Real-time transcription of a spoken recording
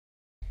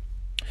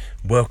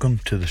Welcome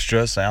to the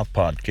Strut South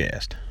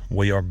Podcast.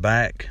 We are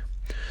back.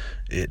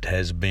 It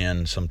has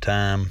been some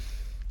time,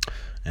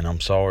 and I'm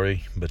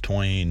sorry,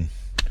 between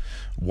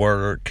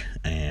work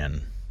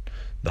and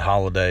the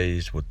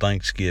holidays with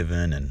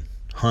Thanksgiving and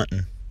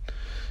hunting.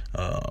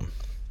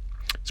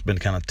 It's been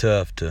kind of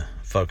tough to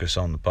focus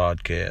on the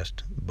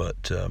podcast,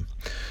 but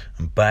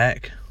I'm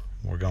back.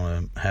 We're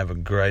going to have a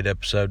great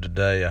episode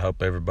today. I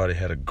hope everybody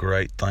had a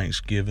great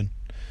Thanksgiving.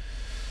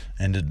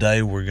 And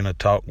today we're going to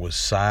talk with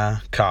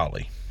Cy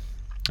Colley.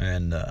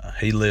 And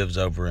he lives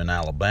over in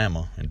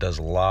Alabama and does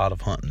a lot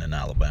of hunting in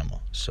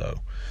Alabama.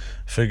 So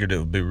I figured it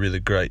would be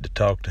really great to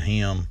talk to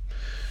him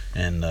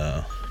and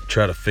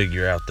try to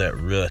figure out that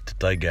rut that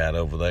they got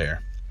over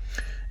there.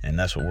 And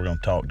that's what we're going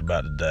to talk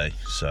about today.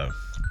 So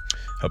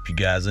hope you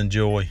guys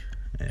enjoy.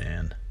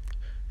 And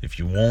if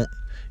you want,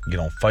 get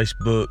on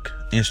Facebook,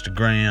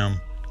 Instagram,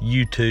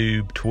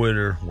 YouTube,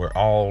 Twitter. We're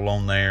all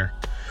on there.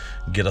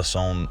 Get us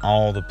on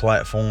all the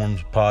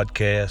platforms,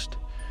 podcast.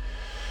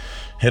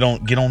 Get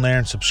on there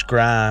and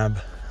subscribe.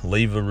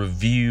 Leave a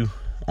review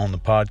on the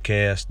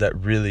podcast. That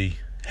really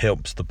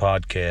helps the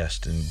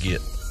podcast and get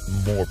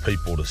more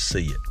people to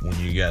see it when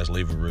you guys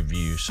leave a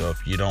review. So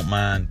if you don't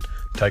mind,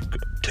 take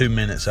 2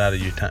 minutes out of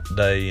your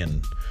day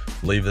and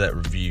leave that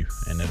review,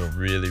 and it'll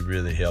really,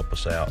 really help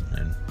us out,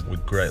 and we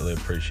greatly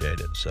appreciate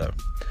it. So,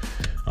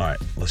 all right,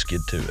 let's get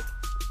to it.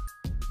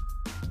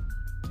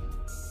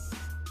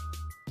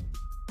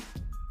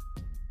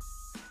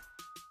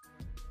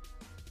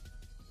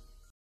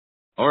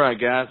 All right,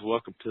 guys,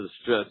 welcome to the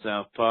Strut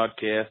South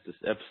Podcast. It's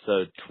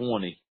episode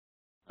 20.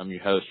 I'm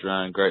your host,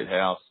 Ryan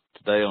Greathouse.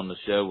 Today on the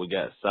show, we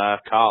got Cy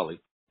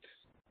Colley,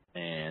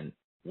 and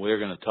we're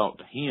going to talk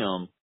to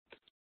him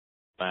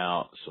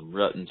about some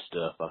rutting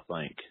stuff, I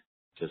think,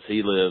 because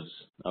he lives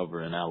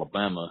over in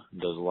Alabama and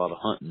does a lot of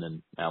hunting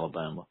in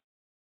Alabama,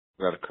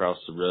 right across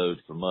the road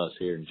from us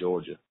here in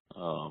Georgia.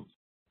 So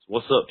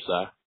what's up,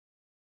 Cy?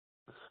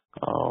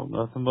 Oh,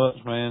 nothing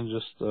much, man.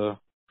 Just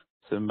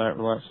sitting back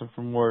relaxing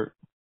from work.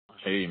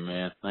 I hear you,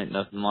 man. Ain't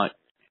nothing like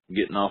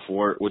getting off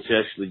work, which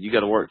actually you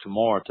got to work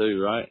tomorrow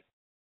too, right?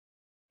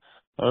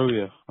 Oh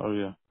yeah.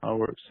 I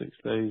work 6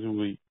 days a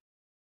week.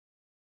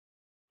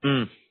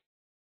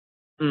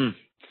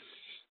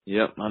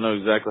 Yep, I know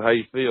exactly how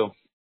you feel.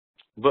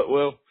 But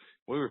well,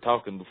 we were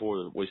talking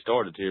before we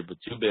started here, but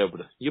you'll be able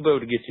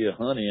to get you a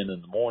hunt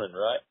in the morning,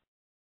 right?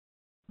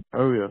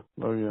 Oh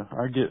yeah.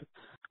 I get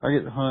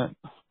to hunt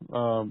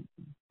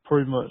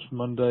pretty much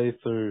Monday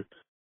through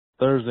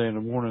Thursday in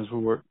the mornings. We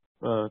work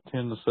 10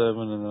 to 7,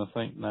 and I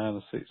think 9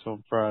 to 6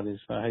 on Fridays.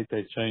 I hate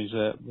they changed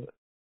that, but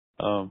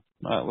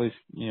I at least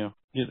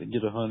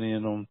get a hunt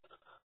in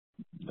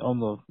on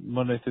the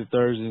Monday through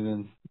Thursday,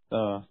 and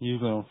then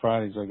usually on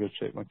Fridays I go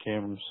check my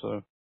cameras.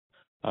 So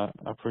I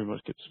pretty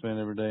much get to spend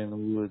every day in the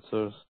woods.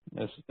 So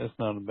that's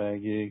not a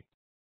bad gig.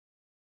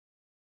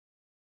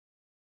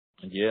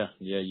 Yeah,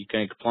 you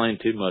can't complain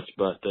too much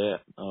about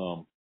that.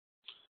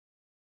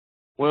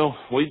 Well,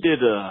 we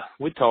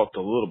talked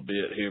a little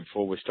bit here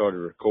before we started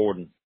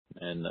recording,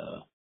 and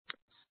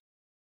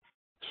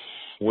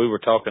we were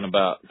talking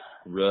about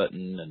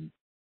rutting and,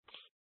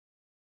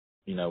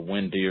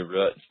 when deer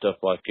rut and stuff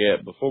like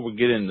that. Before we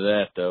get into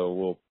that,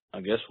 though,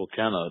 I guess we'll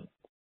kind of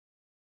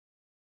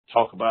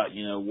talk about,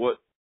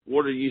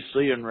 what are you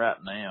seeing right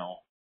now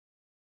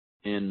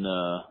in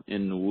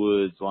the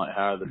woods, like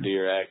how are the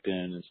deer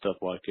acting and stuff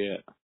like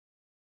that?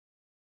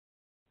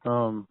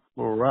 Well,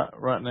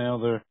 right now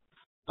the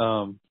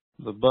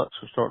bucks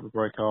are starting to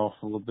break off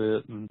a little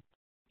bit and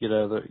get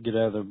out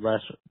of their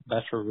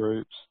bachelor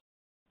groups.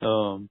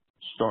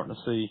 Starting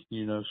to see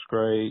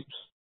scrapes.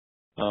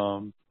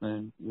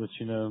 And which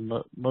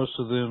most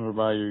of them are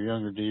by your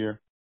younger deer.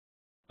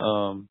 A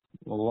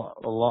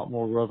lot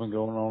more rubbing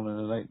going on,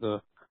 and it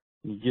ain't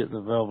you get the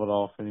velvet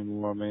off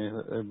anymore. I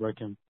mean, they're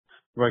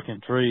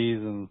breaking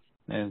trees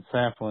and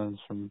saplings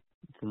from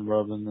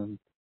rubbing, and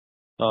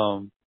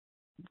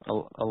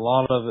a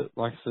lot of it,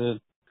 like I said,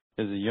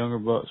 is the younger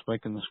bucks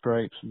making the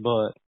scrapes.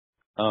 But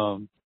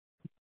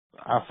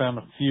I found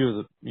a few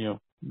of the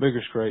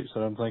bigger scrapes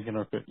that I'm thinking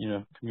are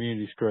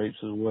community scrapes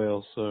as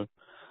well. So.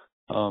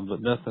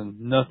 But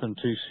nothing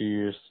too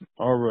serious.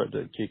 Our rut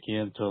doesn't kick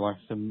in till like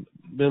the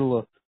middle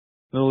of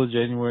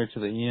January to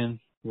the end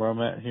where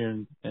I'm at here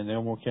in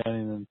Elmore County,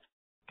 and then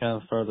kind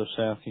of further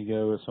south you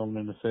go, it's on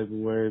into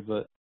February.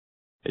 But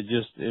it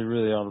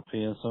really all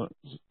depends.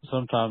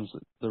 Sometimes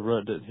the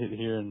rut doesn't hit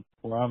here and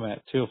where I'm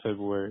at till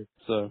February.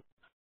 So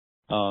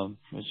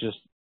it's just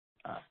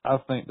I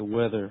think the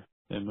weather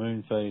and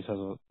moon phase has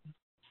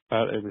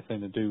about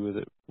everything to do with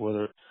it,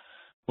 whether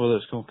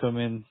it's going to come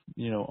in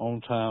on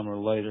time or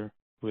later.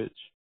 Which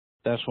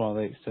that's why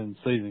they extend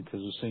the season,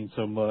 because we've seen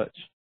so much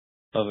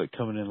of it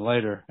coming in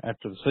later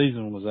after the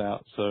season was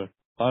out. So a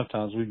lot of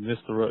times we miss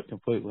the rut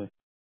completely.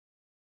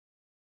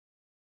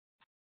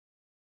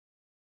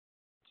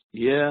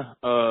 Yeah,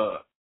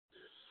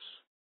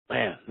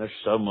 man, there's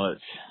so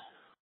much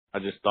I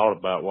just thought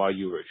about while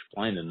you were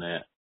explaining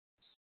that.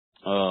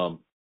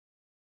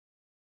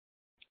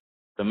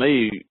 To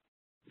me,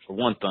 for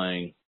one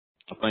thing,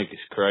 I think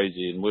it's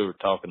crazy, and we were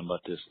talking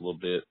about this a little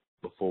bit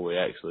before we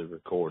actually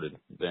recorded.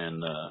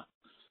 And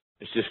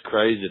it's just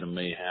crazy to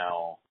me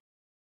how,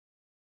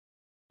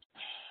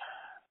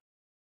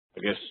 I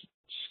guess,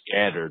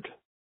 scattered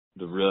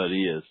the rut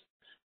is.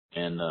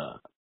 And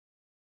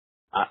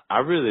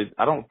I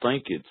don't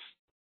think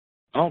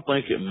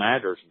it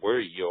matters where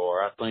you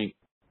are. I think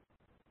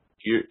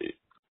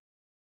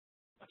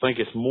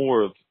it's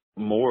more of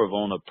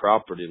on a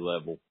property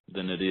level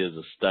than it is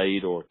a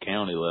state or a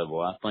county level.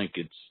 I think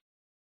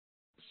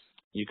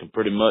you can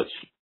pretty much,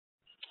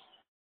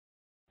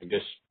 I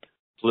guess,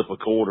 flip a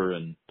quarter,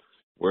 and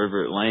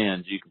wherever it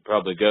lands, you can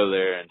probably go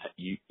there, and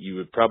you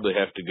would probably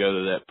have to go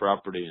to that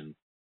property and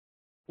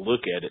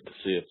look at it to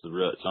see if the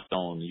rut's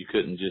on. You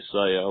couldn't just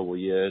say, oh, well,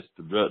 yeah,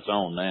 the rut's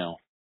on now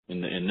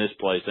in this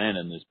place and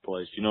in this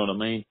place. You know what I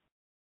mean?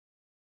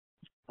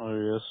 Oh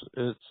yes,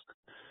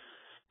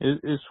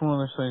 it's one of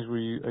those things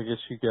where I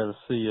guess you got to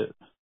see it.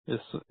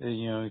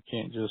 You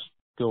can't just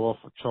go off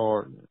a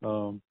chart.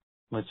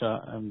 Which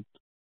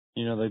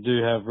they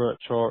do have rut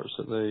charts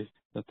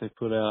that they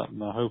put out,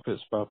 and I hope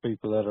it's by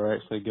people that are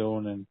actually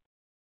going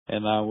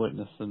and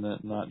eyewitnessing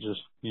it, not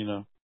just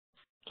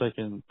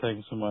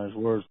taking somebody's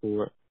word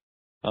for it.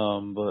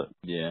 But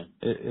yeah,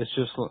 it's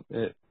just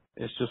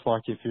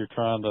like if you're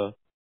trying to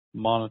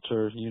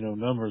monitor,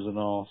 numbers and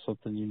all,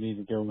 something you need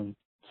to go and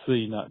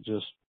see, not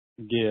just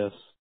guess.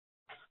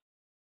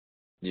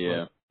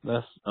 Yeah. But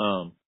that's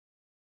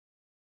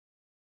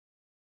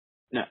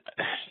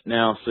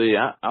now see,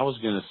 I was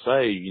gonna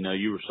say,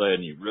 you were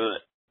saying your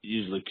rut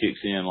usually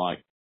kicks in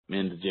like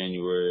end of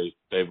January,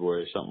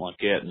 February, something like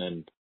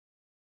that,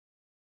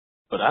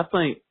 but I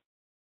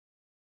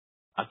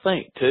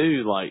think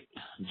too, like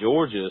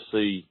Georgia,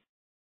 see,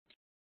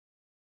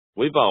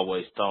 we've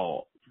always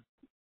thought,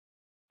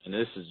 and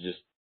this is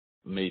just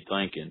me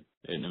thinking,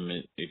 and I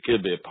mean, it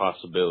could be a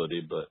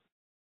possibility, but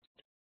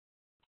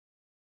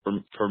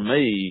for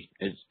me,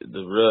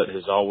 the rut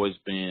has always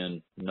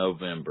been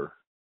November.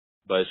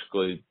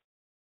 Basically,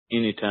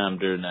 any time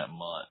during that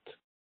month,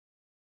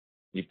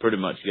 you pretty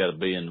much got to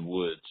be in the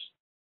woods.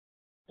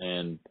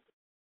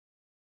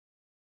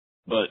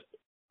 But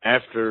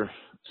after,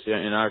 see,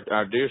 and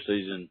our deer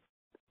season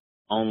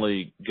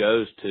only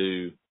goes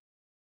to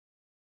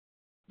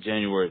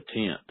January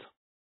 10th.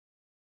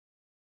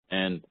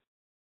 And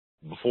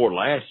before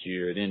last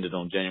year, it ended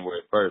on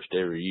January 1st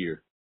every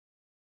year.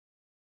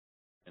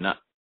 And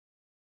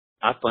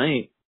I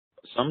think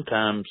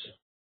sometimes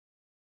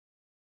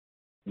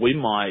we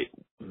might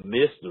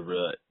miss the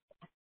rut,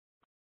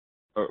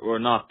 or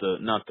not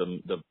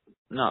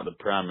the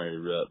primary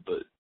rut,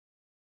 but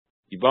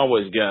you've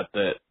always got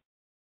that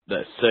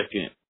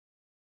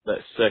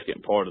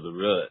second part of the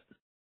rut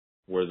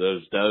where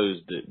those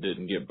does that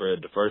didn't get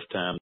bred the first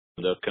time,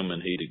 they'll come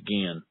and heat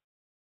again.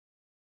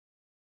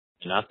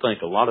 And I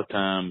think a lot of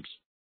times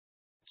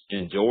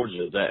in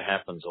Georgia that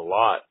happens a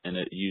lot, and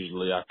it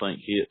usually, I think,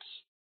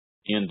 hits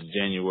end of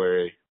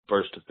January,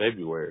 1st of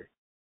February,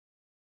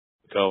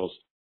 because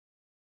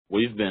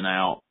we've been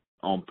out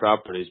on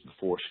properties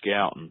before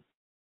scouting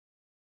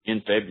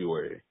in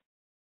February,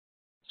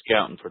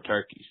 scouting for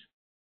turkeys.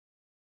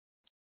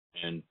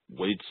 And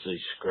we'd see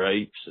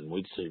scrapes and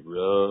we'd see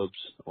rubs,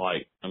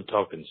 like I'm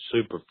talking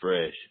super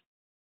fresh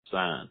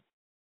sign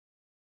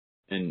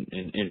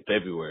in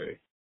February.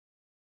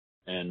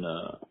 And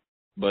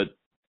but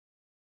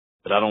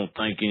I don't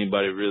think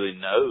anybody really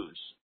knows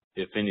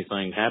if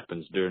anything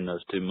happens during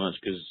those 2 months,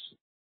 because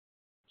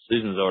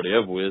season's already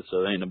over with,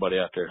 so there ain't nobody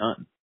out there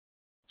hunting.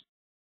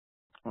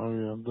 Oh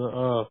yeah,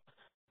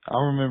 I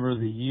remember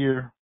the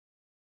year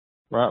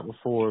right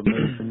before,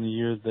 maybe from the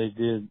year they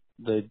did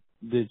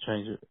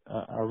change it.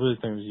 I really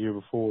think it was the year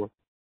before.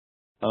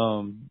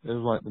 It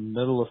was like the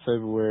middle of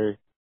February,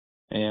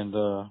 and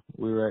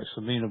we were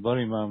actually, me and a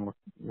buddy of mine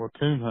were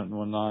coon hunting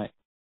one night,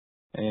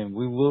 and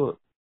we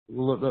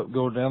looked up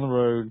going down the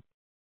road,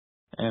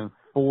 and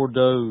 4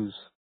 does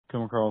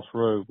come across the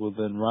road. Well,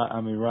 then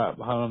right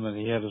behind him, and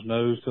he had his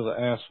nose to the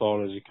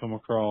asphalt as he come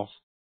across,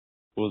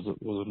 was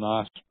a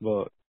nice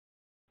buck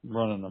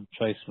running them,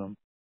 chasing them.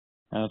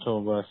 And I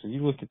told him, I said,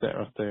 you look at that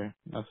right there.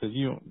 I said,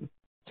 you don't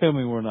tell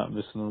me we're not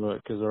missing the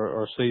rut, because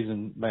our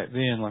season back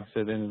then, like I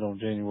said, ended on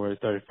January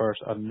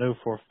 31st. I know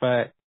for a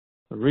fact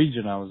the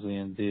region I was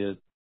in did,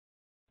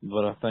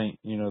 but I think,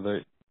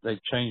 they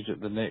changed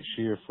it the next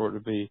year for it to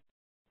be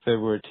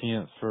February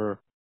 10th for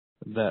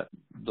the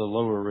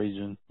lower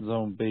region,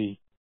 Zone B,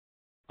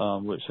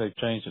 which they've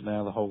changed it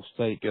now. The whole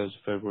state goes to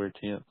February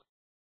 10th.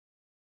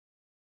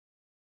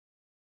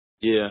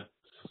 Yeah.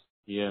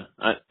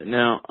 I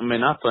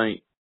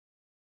think,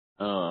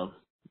 well,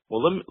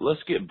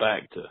 let's get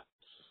back to,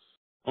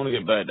 I want to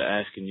get back to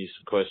asking you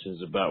some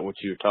questions about what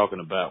you were talking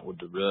about with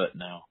the rut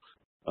now.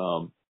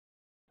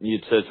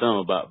 You'd said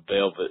something about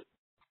velvet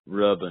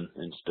rubbing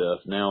and stuff.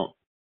 Now,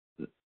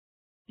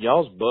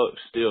 y'all's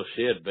bucks still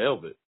shed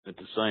velvet at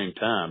the same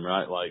time,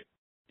 right? Like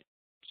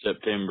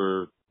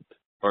September,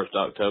 1st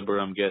October,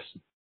 I'm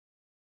guessing.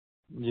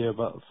 Yeah,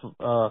 about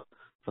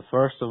the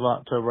 1st of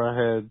October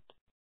I had,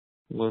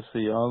 let's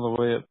see, all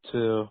the way up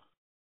to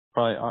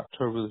probably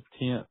October the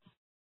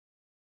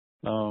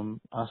 10th.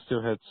 I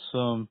still had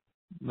some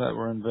that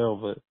were in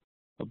velvet.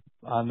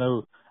 I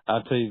know.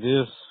 I tell you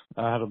this,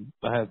 I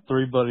had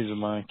 3 buddies of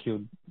mine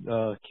killed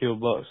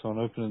bucks on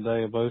opening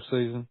day of bow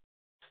season,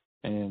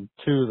 and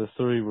 2 of the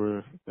 3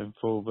 were in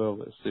full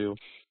velvet still.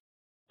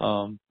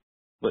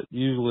 But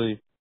usually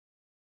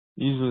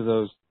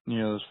those,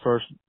 those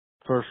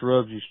first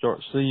rubs you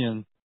start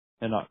seeing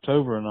in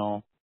October and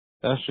all,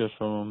 that's just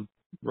from them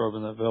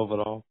rubbing that velvet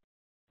off.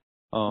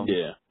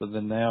 Yeah. But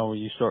then now when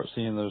you start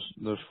seeing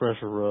those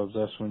fresher rubs,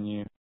 that's when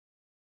you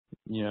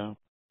know,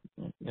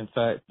 in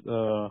fact,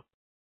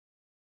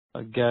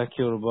 a guy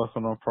killed a buck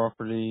on our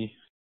property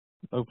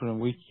opening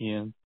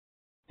weekend,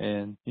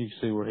 and you can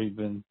see where he'd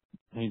been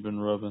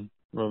rubbing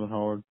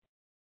hard.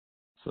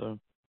 So,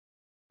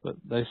 but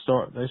they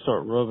start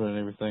rubbing and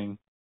everything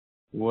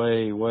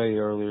way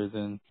earlier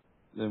than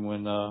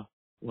when the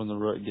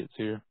rut gets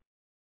here.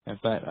 In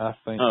fact, I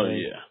think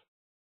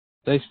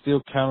they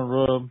still kind of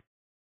rub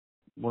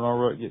when our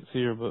rut gets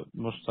here, but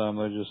most of the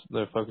time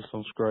they're focused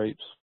on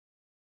scrapes.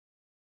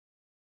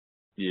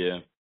 Yeah.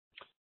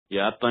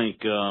 Yeah, I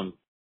think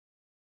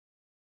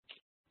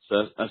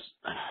so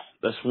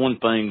that's one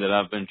thing that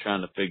I've been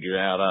trying to figure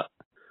out.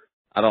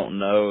 I don't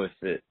know if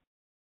it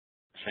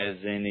has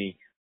any,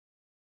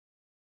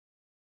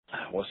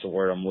 what's the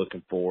word I'm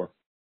looking for?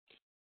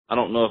 I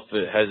don't know if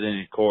it has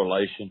any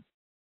correlation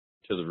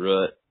to the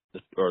rut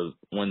or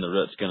when the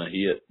rut's going to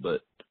hit,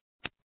 but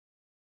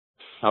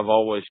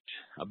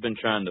I've been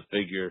trying to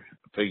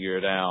figure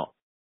it out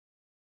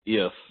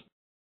if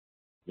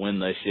when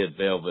they shed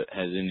velvet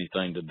has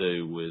anything to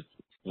do with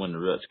when the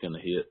rut's going to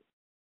hit.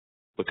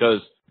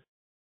 Because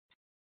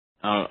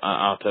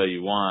I'll tell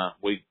you why.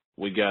 We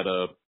had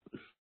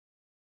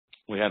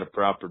a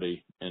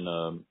property in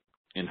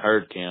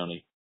Heard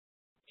County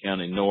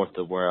north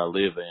of where I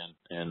live in,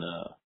 and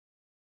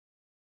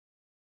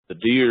the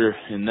deer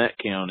in that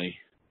county,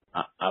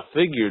 I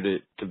figured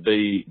it to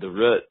be the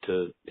rut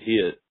to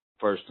hit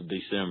first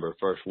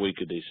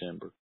week of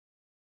December.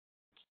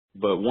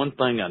 But one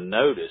thing I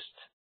noticed,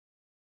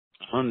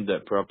 I hunted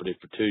that property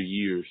for 2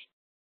 years,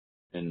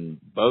 and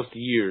both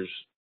years,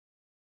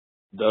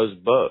 those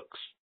bucks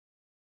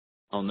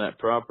on that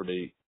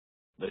property,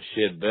 they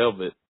shed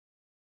velvet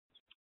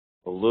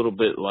a little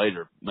bit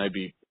later,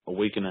 maybe a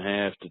week and a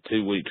half to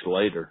 2 weeks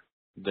later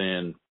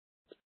than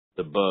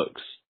the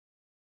bucks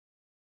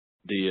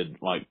did,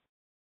 like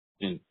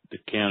in the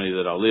county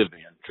that I live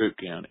in, Troup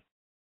County.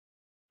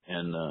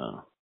 And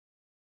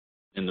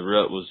the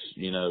rut was,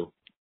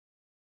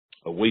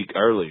 a week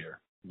earlier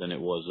than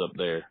it was up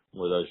there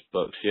where those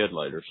bucks shed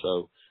later.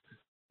 So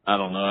I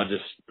don't know.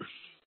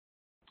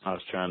 I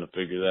was trying to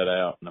figure that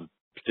out, and I'm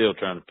still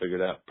trying to figure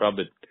it out.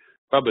 Probably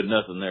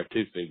nothing there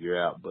to figure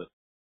out, but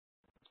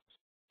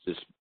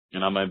just,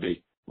 and I may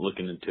be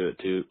looking into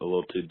it a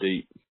little too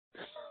deep.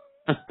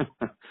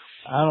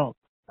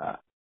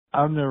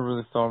 I've never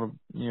really thought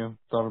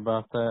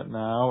about that.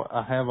 Now,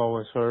 I have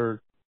always heard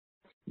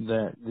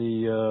that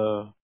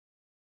the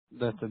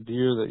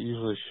deer that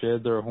usually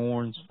shed their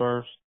horns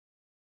first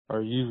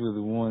are usually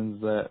the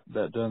ones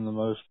that done the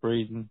most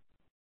breeding.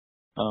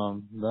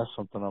 That's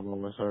something I've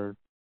always heard.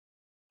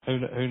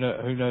 Who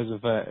knows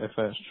if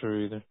that's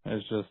true either.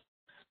 It's just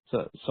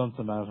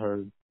something I've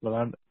heard. But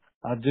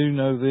I do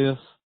know this.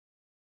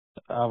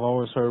 I've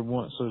always heard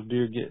once those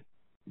deer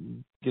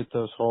get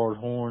those hard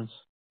horns,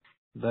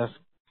 that's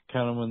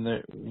kind of when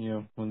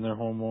when their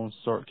hormones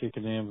start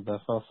kicking in. But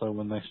that's also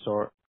when they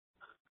start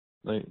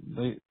kind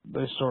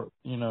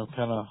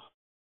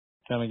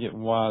of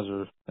getting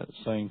wiser at the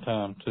same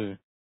time too.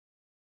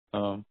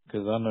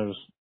 Because I noticed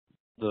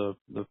the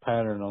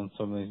pattern on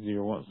some of these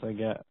deer once they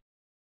got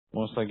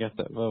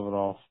that velvet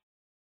off,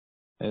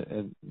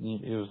 it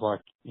was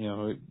like,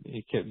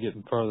 it kept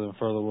getting further and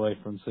further away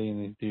from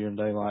seeing these deer in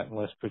daylight, and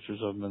less pictures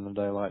of them in the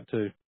daylight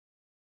too.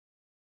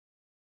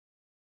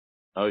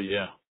 Oh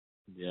yeah,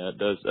 it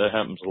does. That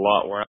happens a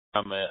lot where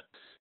I'm at.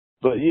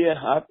 But yeah,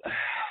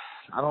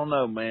 I don't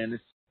know, man.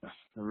 It's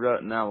the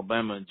rut in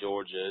Alabama and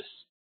Georgia.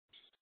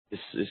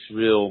 It's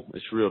real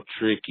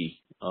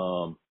tricky.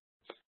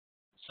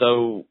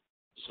 So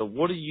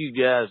what do you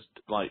guys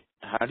like?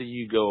 How do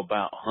you go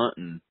about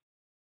hunting,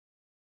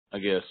 I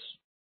guess,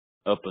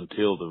 up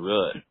until the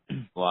rut?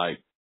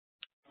 Like,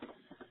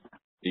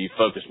 do you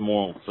focus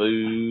more on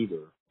food,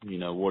 or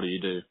what do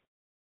you do?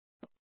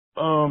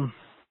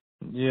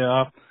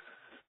 Yeah,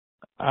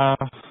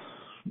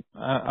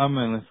 I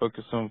mainly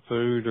focus on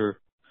food, or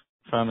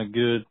find a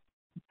good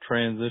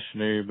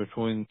transition area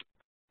between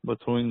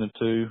the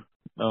two.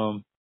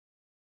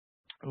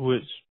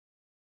 Which,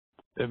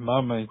 and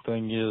my main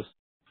thing is,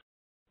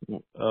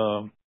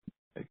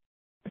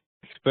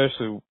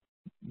 especially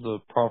the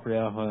property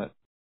I hunt.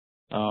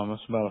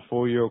 It's about a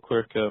 4-year-old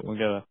clear cut. We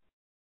got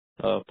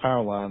a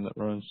power line that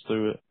runs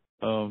through it.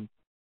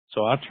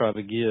 So I try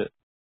to get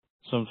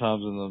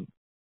sometimes in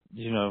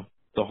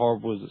the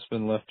hardwoods that's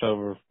been left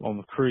over on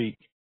the creek,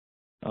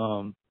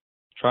 trying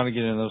to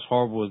get in those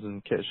hardwoods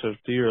and catch those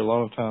deer. A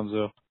lot of times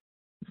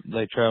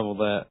they travel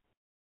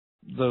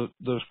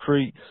those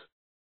creeks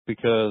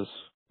because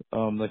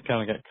they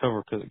kind of got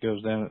covered because it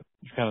goes down,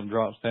 it kind of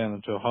drops down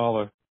into a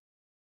holler,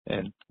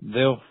 and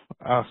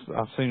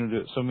I've seen them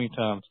do it so many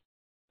times.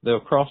 They'll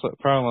cross that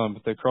power line,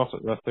 but they cross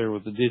it right there where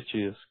the ditch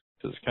is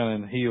because it's kind of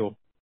in the hill,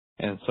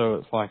 and so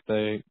it's like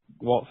they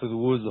walk through the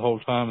woods the whole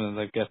time, and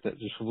they've got that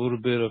just a little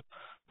bit of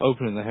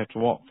opening they have to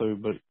walk through,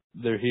 but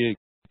they're hid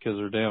because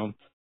they're down,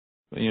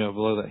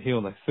 below that hill,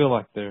 and they feel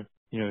like they're,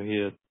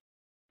 hid.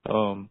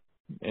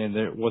 And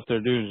what they're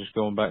doing is just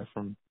going back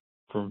from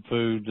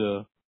food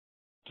to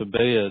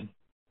bed,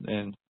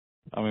 and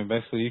I mean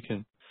basically you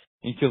can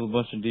kill a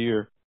bunch of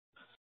deer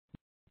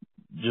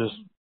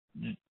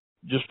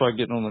just by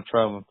getting on the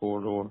traveling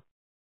corridor,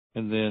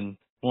 and then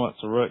once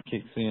the rut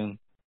kicks in,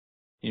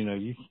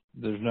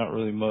 there's not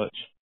really much,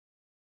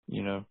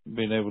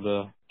 being able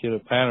to get a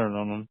pattern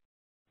on them,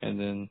 and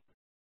then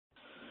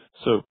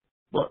so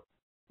but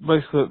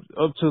basically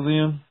up to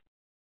then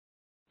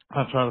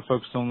I try to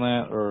focus on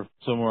that or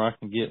somewhere I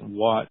can get and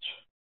watch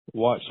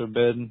their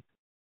bedding.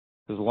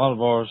 Because a lot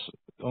of ours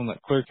on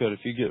that clear cut,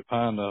 if you get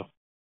high enough,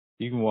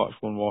 you can watch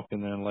one walk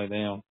in there and lay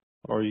down,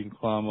 or you can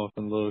climb up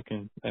and look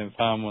and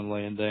find one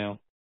laying down.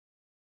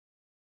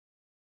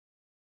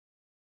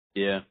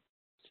 Yeah,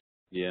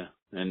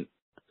 and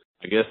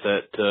I guess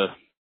that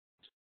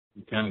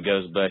kind of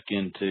goes back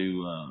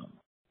into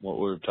what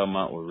we were talking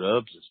about with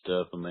rubs and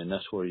stuff. I mean,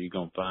 that's where you're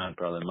gonna find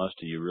probably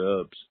most of your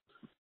rubs.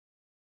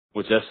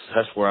 Which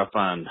that's where I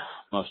find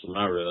most of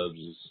my rubs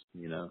is,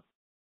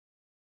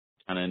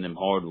 kind of in them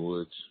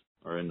hardwoods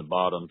or in the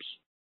bottoms.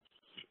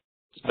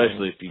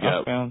 Especially if you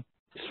got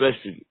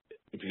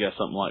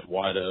something like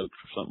white oaks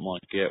or something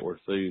like that where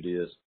food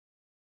is.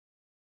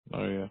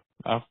 Oh yeah,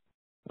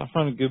 I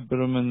find a good bit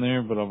of them in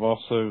there, but I've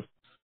also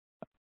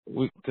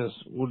because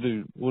we'll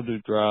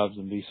do drives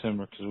in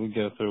December because we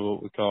go through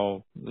what we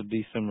call the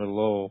December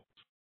lull,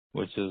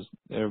 which is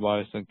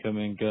everybody's gonna come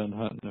in gun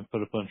hunting and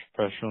put a bunch of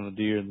pressure on the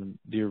deer, and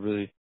the deer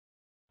really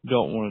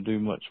don't want to do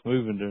much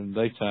moving during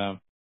the daytime.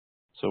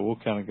 So we'll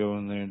kind of go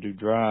in there and do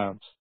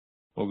drives.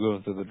 We'll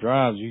go through the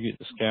drives, you get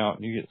to scout,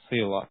 and you get to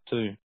see a lot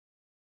too.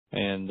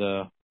 And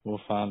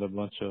we'll find a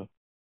bunch of,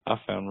 I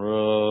found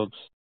rubs,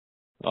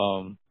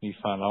 you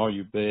find all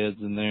your beds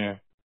in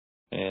there.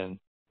 And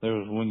there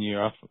was one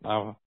year I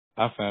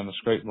found a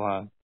scrape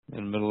line in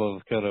the middle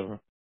of the cutover.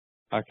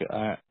 It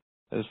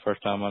was the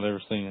first time I'd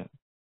ever seen it.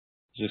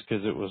 Just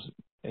because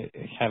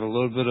it had a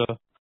little bit of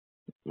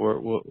where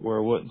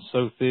it wasn't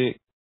so thick,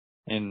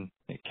 and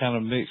it kind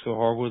of mixed with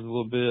hardwood a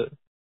little bit.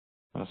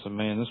 I said,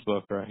 man, this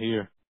buck right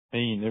here, he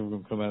ain't never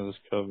gonna come out of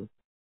this cover.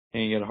 He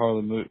ain't got to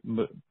hardly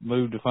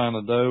move to find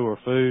a doe or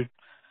food.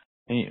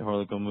 He ain't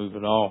hardly gonna move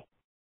at all.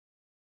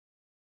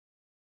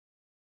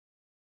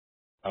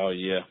 Oh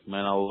yeah,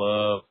 man, I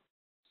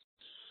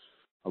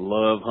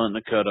love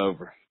hunting a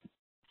cutover.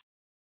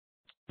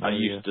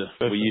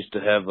 We used to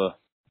have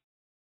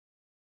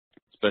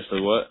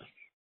especially what?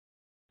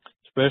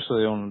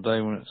 Especially on a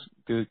day when it's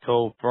good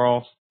cold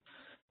frost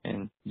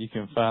and you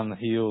can find the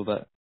hill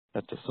that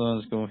the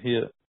sun's going to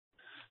hit.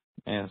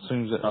 And as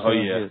soon as that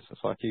sun hits,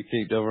 it's like you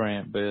kicked over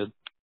ant bed.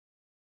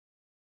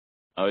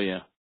 Oh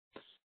yeah.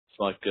 It's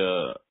like,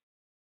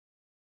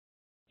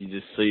 you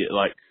just see it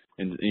like,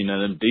 and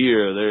them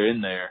deer, they're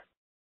in there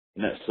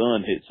and that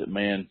sun hits it,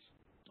 man.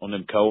 On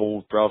them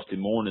cold, frosty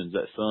mornings,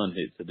 that sun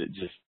hits it.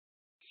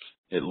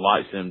 It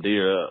lights them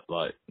deer up.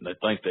 Like, they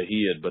think they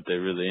hid, but they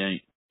really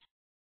ain't.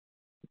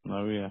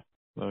 Oh yeah.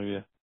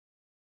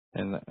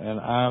 And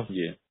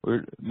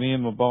me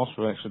and my boss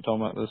were actually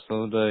talking about this the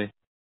other day.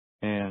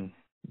 And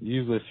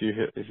usually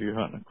if you're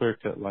hunting a clear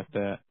cut like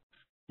that,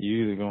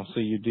 you're either gonna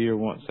see your deer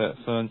once that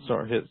sun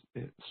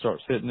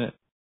starts hitting it,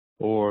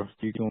 or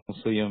you're gonna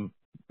see them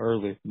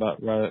early,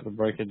 about right at the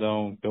break of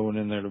dawn, going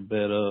in there to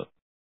bed up.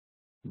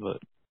 But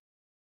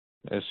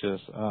it's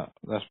just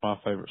that's my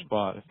favorite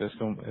spot.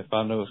 If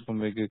I know it's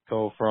gonna be a good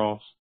cold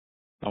frost,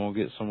 I'm gonna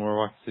get somewhere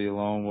where I can see a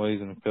long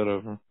ways in a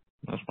cutover.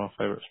 That's my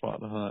favorite spot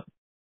to hunt.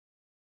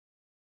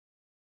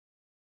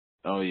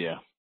 Oh yeah.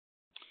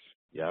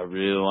 Yeah, I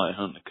really like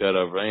hunting the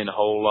cutover. Ain't a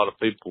whole lot of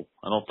people.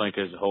 I don't think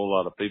there's a whole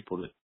lot of people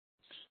that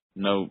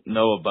know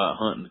about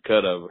hunting the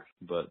cutover,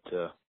 but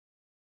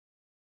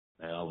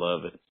man, I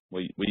love it.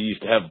 We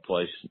used to have a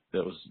place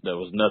that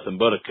was nothing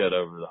but a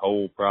cutover, the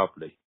whole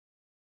property.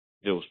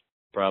 It was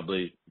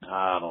probably,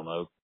 I don't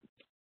know,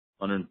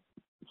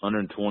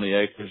 120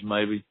 acres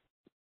maybe,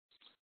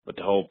 but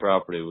the whole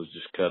property was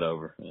just cut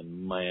over,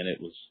 and man,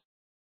 it was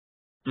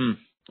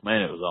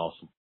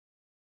awesome.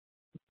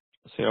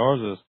 See, ours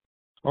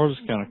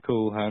is kind of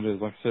cool how it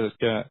is. Like I said,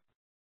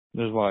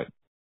 there's like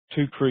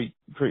 2 creek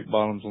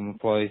bottoms on the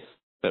place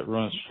that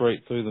run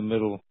straight through the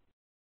middle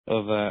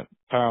of that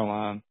power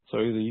line. So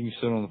either you can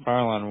sit on the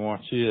power line and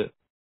watch it,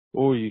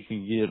 or you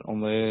can get on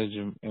the edge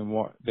and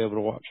be able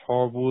to watch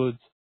hardwoods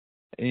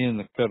and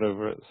the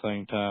cutover at the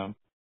same time.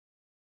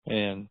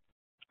 And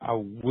I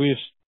wish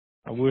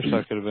I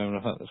could have been able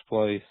to hunt this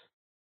place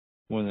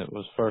when it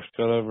was first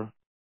cutover.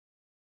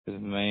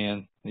 Because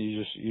man,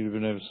 you'd have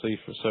been able to see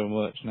for so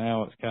much.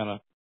 Now it's kind of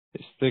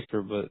it's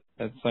thicker, but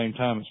at the same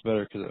time it's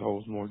better because it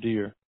holds more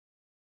deer.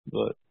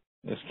 But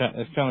it's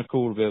kind of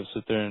cool to be able to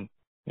sit there and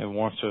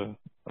watch a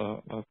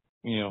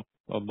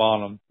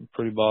bottom, a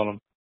pretty bottom,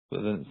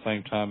 but then at the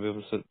same time be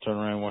able to turn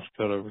around and watch a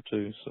cut over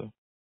too. So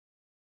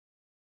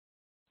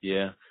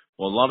Yeah.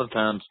 Well, a lot of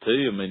times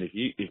too. I mean, if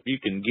you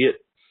can get,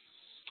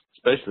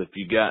 especially if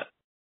you've got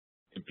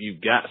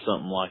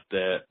something like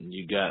that, and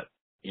you got,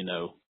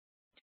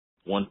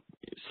 one,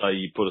 say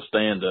you put a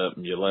stand up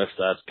and your left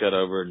side's cut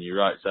over and your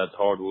right side's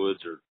hardwoods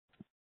or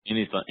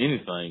any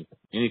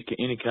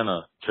kind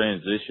of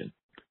transition.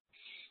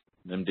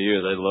 Them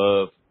deer, they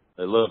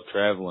love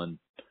traveling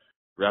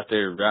right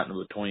there, right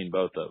in between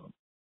both of them.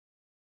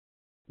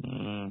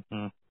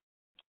 Mm-hmm.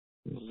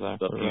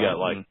 Exactly. So if you got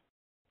like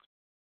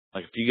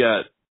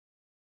if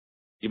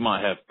you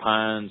might have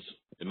pines,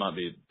 it might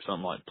be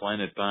something like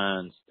planted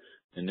pines,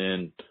 and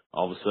then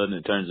all of a sudden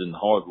it turns into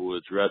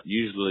hardwoods,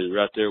 usually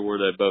right there where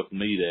they both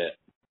meet at.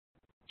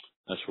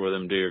 That's where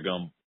them deer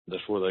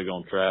that's where they're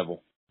gonna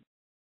travel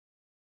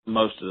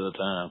most of the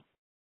time.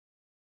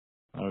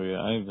 Oh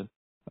yeah,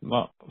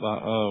 my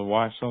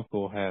wife's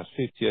uncle has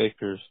 50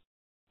 acres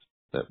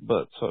that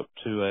butts up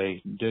to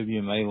a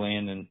WMA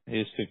land, and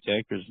his 50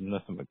 acres is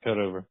nothing but cut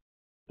over.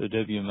 The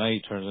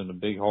WMA turns into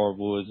big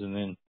hardwoods and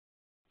then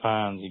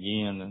pines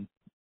again, and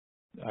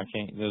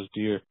those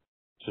deer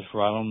just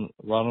right on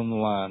the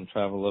line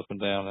travel up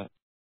and down it,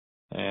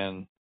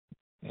 and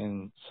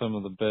some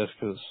of the best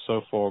because it's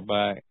so far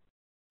back,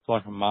 it's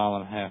like a mile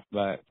and a half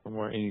back from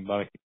where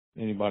anybody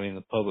in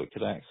the public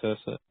could access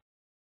it,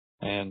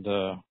 and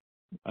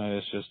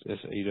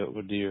it's eat up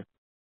with deer.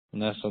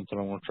 And that's something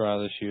I want to try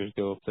this year, is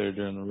go up there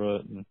during the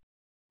rut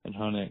and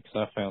hunt it,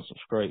 because I found some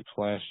scrapes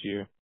last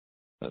year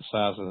that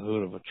size of the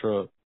hood of a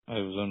truck. It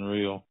was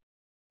unreal.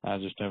 I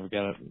just never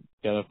got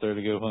up there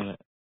to go hunt it.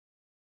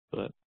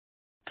 But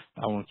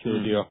I want to kill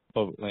a deer off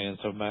public land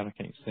so bad I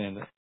can't stand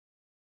it.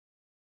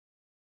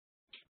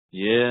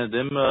 Yeah,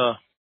 them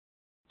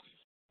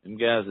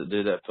guys that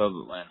do that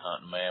public land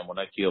hunting, man, when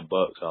they kill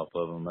bucks off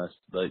of them,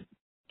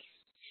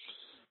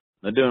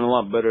 they're doing a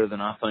lot better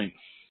than I think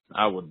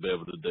I would be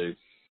able to do.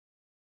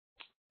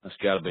 That's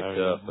got to be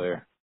tough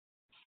there.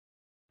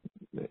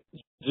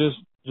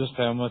 Just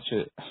how much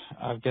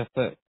I've got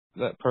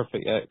that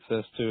perfect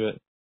access to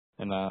it,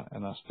 and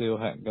I still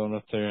haven't gone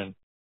up there and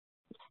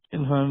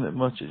hunted it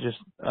much. It just,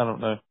 I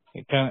don't know.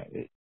 It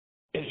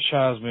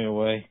shies me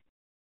away,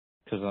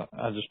 because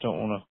I just don't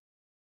want to,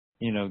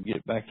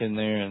 get back in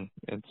there and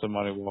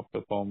somebody walk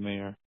up on me,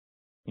 or,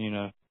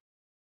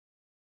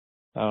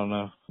 I don't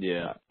know.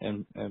 Yeah.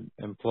 And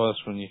plus,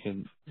 when you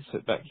can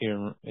sit back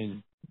here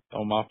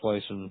on my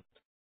place and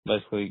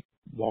basically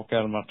walk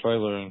out of my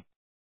trailer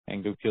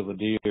and go kill the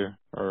deer,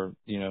 or,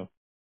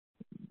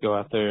 go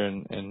out there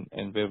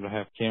and be able to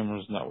have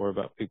cameras, not worry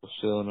about people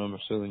stealing them or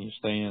stealing your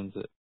stands,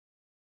 it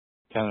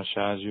kind of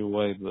shies you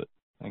away, but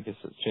I guess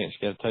it's a chance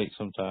you got to take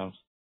sometimes.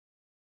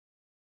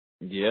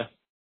 Yeah.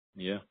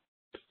 Yeah.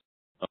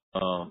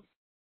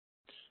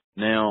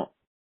 Now,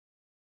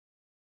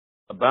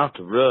 about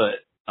the rut,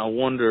 I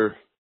wonder,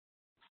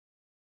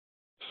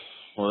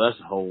 well, that's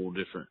a whole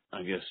different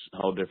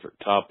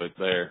topic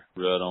there,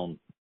 rut on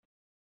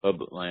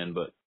public land,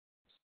 but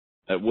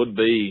that would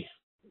be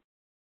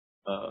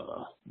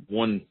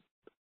one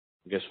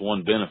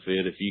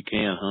benefit if you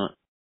can hunt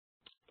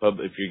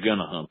if you're going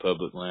to hunt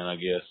public land, I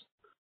guess,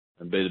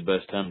 it'd be the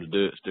best time to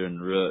do it is during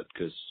the rut,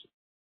 because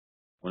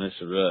when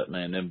it's a rut,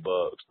 man, them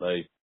bucks,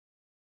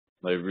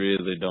 they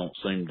really don't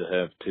seem to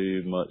have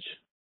too much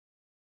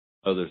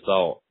other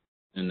thought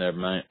in their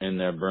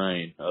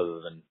brain other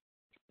than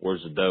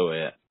where's the doe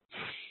at.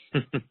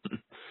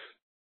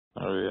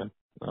 Oh yeah,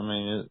 I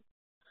mean,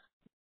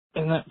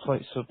 in that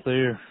place up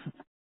there,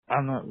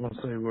 I'm not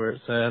gonna say where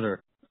it's at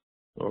or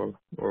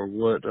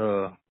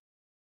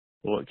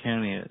what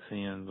county it's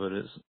in, but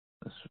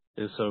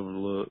it's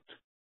overlooked,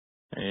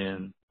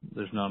 and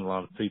there's not a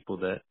lot of people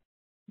that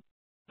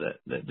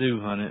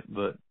do hunt it,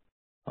 but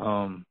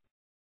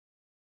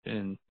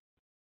in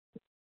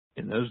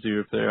those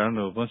deer up there, I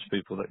know a bunch of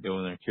people that go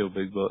in there and kill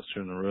big bucks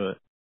during the rut.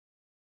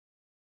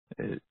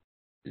 It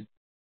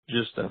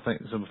just, I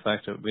think, some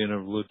fact of it being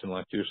overlooked, and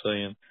like you're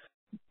saying,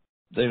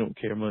 they don't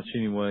care much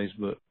anyways,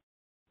 but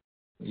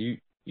you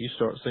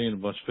start seeing a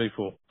bunch of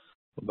people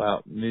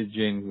about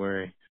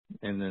mid-January,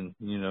 and then,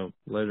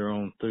 later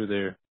on through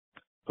there,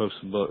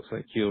 posting bucks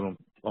they killed them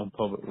on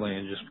public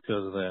land just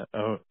because of that.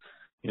 Oh,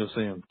 you'll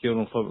see them killed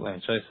on public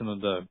land, chasing a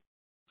doe.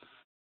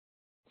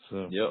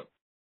 So. Yep.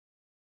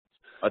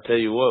 I tell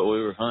you what,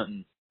 we were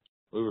hunting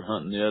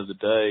the other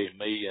day,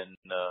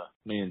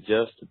 me and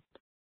Justin,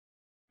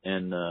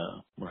 and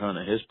we're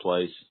hunting at his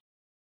place.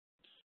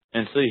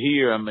 And see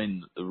here, I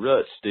mean, the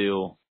rut's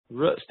still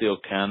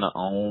kind of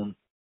on,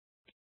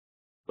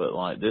 but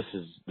like this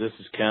is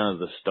kind of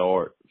the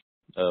start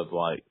of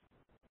like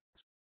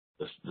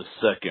the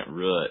second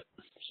rut,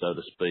 so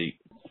to speak,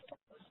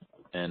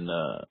 and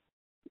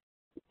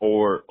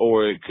or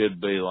it could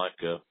be like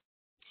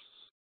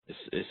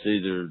it's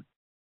either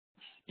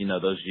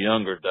those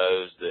younger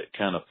does that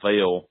kind of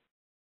fail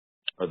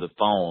or the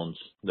fawns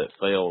that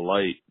fell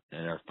late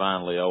and are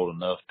finally old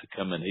enough to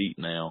come in heat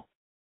now,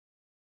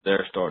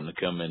 they're starting to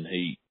come in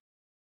heat.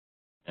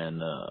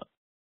 And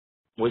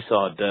we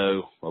saw a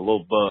doe, a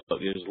little buck.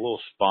 It was a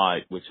little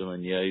spike, which I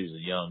mean, yeah, he was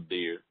a young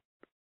deer,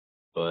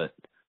 but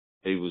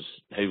he was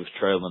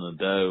trailing a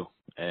doe,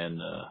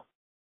 and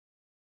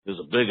it was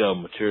a big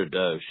old mature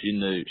doe. She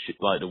knew,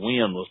 like the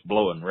wind was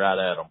blowing right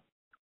at him,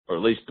 or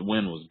at least the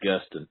wind was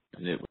gusting,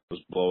 and it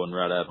was blowing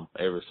right at him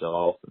every so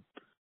often.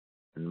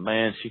 And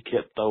man, she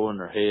kept throwing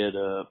her head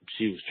up.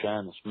 She was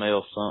trying to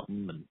smell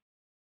something, and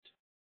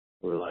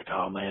we were like,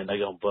 "Oh man, they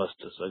gonna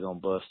bust us! They gonna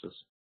bust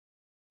us!"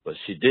 But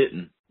she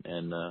didn't,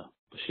 and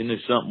she knew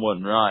something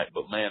wasn't right.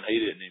 But man, he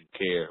didn't even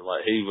care.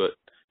 Like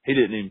he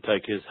didn't even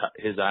take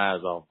his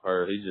eyes off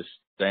her. He's just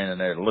standing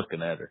there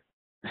looking at her.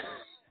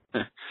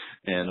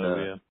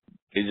 And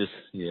he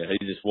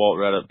just walked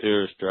right up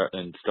to her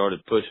and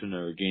started pushing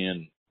her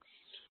again.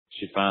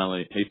 He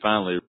finally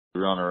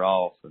run her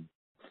off, and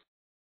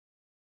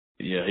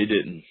yeah, he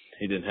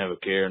didn't have a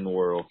care in the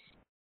world.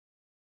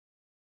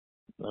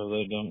 No,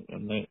 they don't.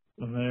 And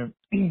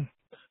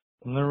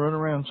when they're running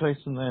around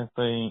chasing that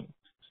thing,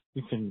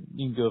 you can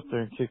go up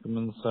there and kick them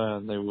in the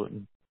side. They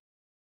wouldn't.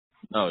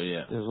 Oh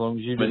yeah. As long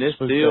as you didn't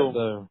spook that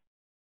doe.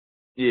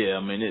 Yeah,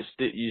 I mean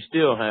you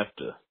still have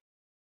to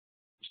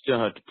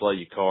play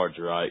your cards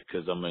right,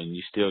 because I mean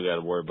you still got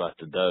to worry about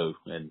the doe.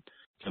 And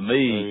to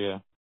me,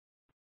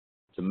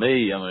 I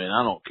mean,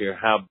 I don't care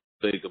how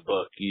big a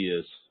buck he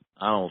is.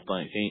 I don't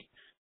think he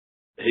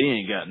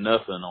ain't got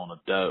nothing on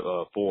a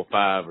doe, 4,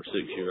 5, or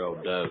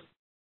 6-year-old doe.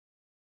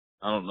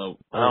 I don't know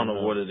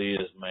what it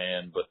is,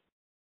 man, but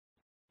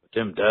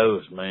them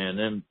does,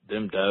 man,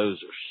 them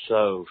does are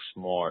so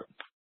smart.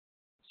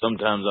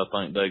 Sometimes I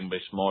think they can be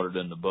smarter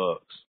than the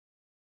bucks.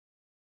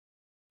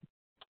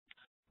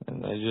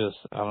 And they just,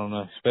 I don't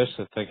know,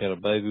 especially if they got a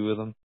baby with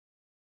them.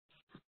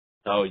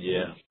 Oh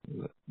yeah.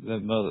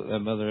 That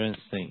mother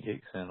instinct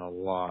kicks in a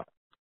lot.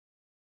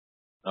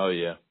 Oh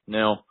yeah.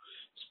 Now,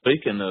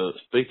 speaking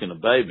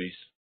of babies,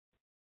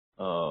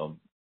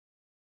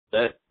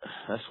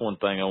 that's one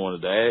thing I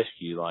wanted to ask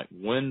you. Like,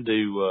 when do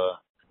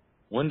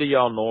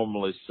y'all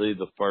normally see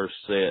the first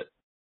set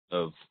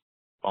of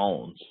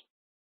fawns?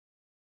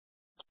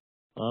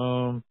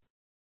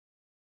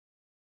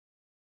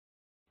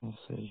 Let's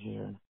see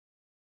here.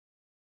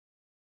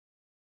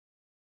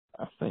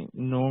 I think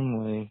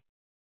normally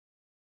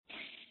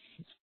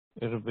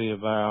it'll be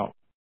about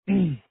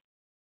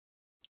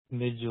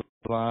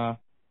mid-July,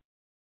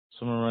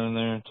 somewhere around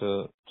there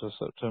to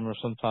September,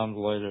 sometimes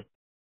later.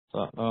 So,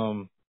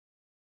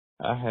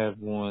 I had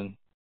one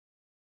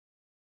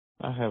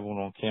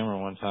on camera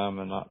one time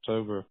in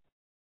October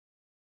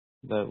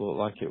that looked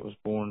like it was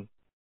born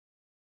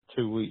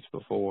 2 weeks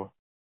before.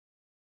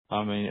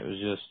 I mean, it was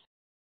just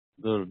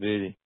little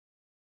bitty.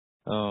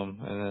 And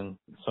then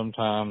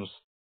sometimes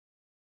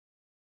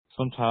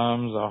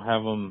I'll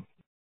have them,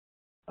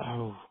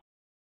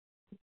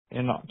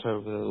 in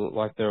October, they look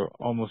like they're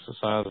almost the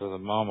size of the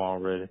mama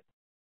already.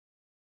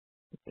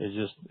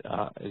 It's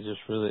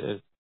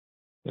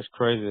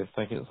crazy to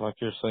think. It's like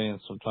you're saying,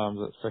 sometimes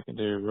that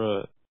secondary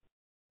rut,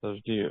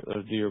 those deer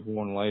are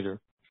born later,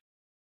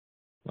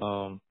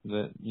 than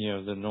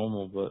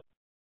normal. But,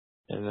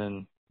 and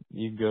then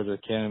you go to the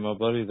county. My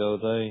buddy the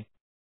other day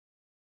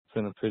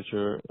sent a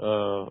picture,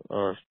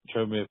 or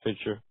showed me a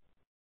picture,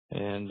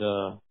 and,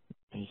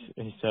 he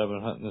said, I've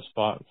been hunting this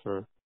spot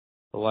for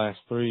the last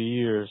 3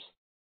 years.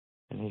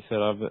 And he said,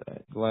 the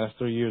last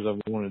 3 years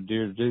I've wanted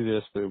deer to do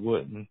this, but it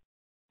wouldn't.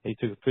 He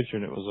took a picture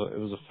and it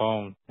was a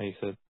fawn. He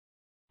said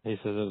I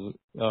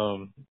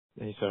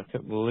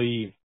couldn't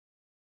believe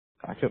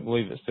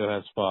it still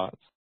had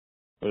spots,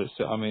 but it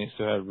still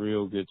had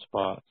real good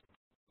spots.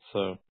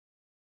 So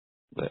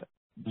that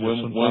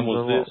when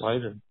was this?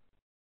 Later.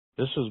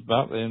 This was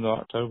about the end of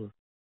October.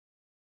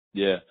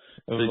 Yeah.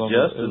 It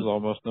was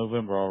almost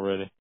November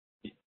already.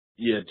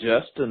 Yeah,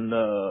 Justin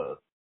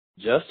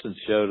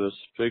showed us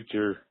a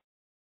picture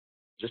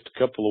just a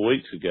couple of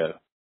weeks ago.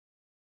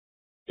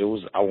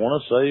 I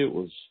want to say it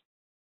was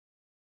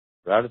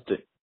right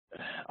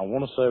I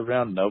want to say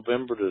around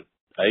November the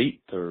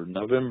 8th or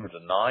November the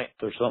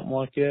 9th or something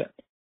like that.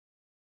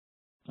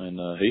 And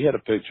he had a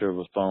picture of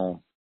a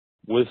fawn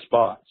with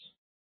spots.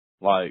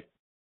 Like,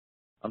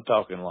 I'm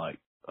talking like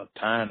a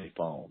tiny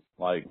fawn.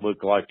 Like,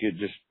 looked like it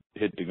just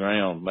hit the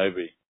ground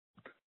maybe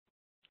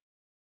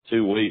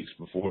 2 weeks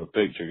before the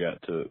picture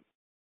got took.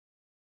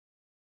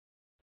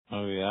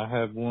 Oh yeah, I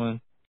had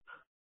one.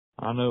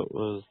 I know it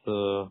was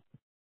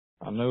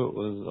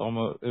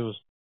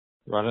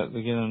right at the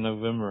beginning of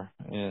November,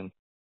 and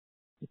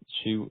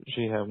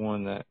she had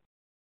one that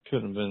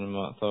couldn't have been a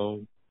month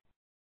old.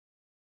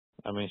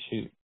 I mean,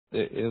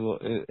 it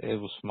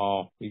was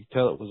small. You could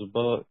tell it was a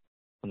buck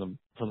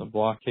from the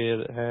blockhead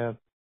it had,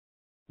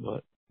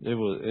 but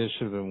it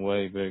should have been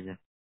way bigger,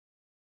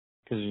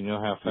 because you know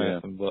how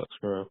fast them bucks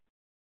grow.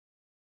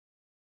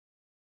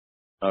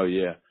 Oh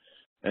yeah,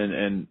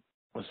 and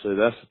so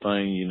that's the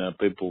thing.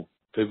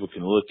 People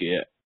can look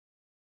at,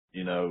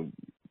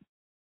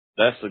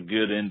 that's a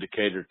good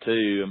indicator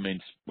too. I mean,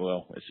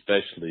 well,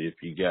 especially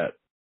if you got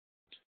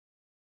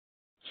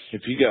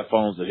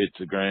fawns that hit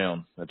the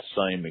ground at the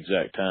same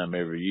exact time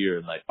every year,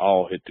 and they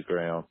all hit the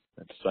ground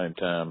at the same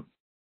time,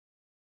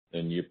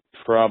 then you're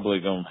probably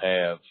gonna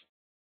have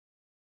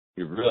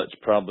your rut's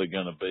probably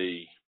gonna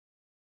be,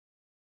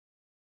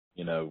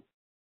 you know,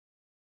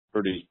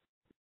 probably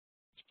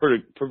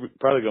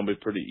gonna be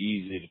pretty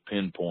easy to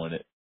pinpoint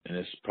it, and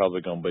it's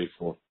probably gonna be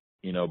for,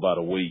 about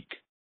a week.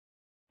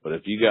 But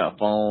if you got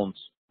fawns,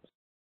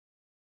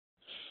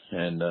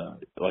 and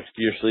like if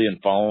you're seeing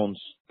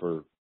fawns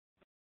for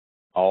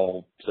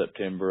all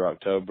September,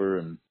 October,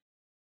 and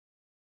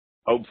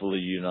hopefully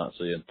you're not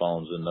seeing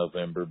fawns in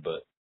November,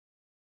 but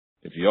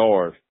if you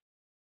are, it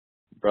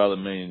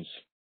probably means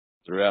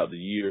throughout the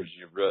years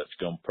your rut's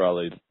gonna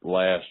probably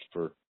last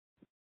for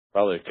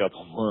probably a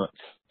couple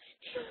months.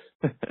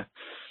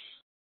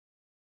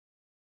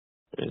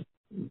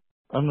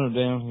 I know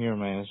down here,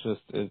 man,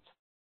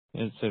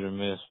 it's hit or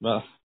miss.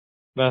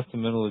 About the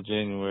middle of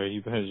January,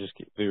 you better just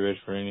be ready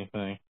for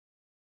anything.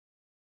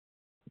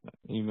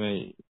 You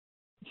may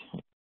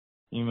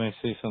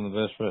see some of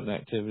the best rutting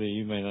activity.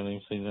 You may not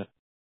even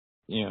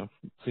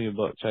see a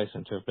buck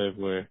chasing till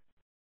February.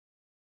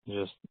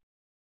 You just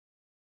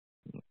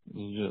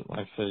like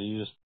I said,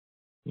 you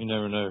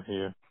never know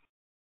here.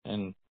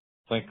 And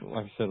like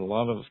I said, a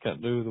lot of it's got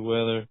to do with the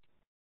weather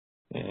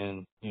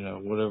and,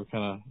 whatever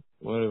kind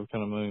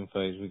of moon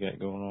phase we got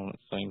going on at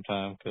the same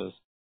time, because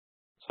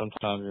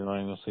sometimes you're not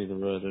even going to see the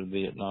rut. It'll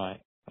be at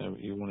night.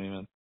 You won't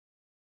even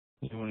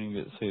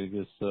get to see the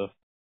good stuff.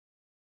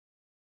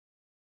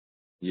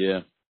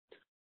 Yeah,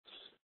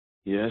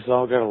 it's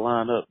all got to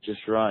line up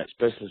just right,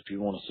 especially if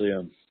you want to see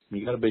them.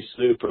 You got to be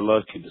super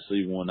lucky to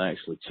see one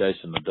actually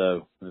chasing the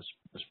doe.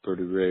 That's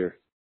pretty rare.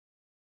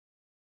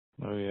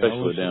 Oh yeah,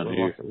 especially down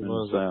here in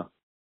the south.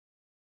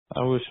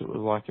 I wish it was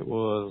like it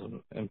was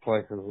in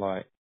places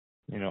like,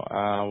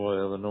 Iowa,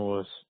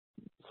 Illinois,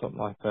 something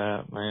like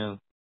that. Man,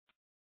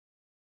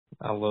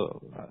 I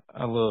love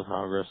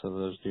how aggressive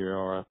those deer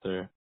are out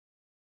there,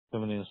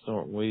 coming in,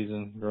 start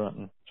wheezing,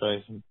 grunting,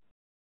 chasing.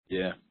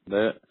 Yeah,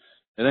 it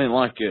ain't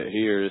like it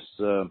here. It's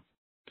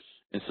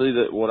and see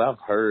that what I've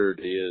heard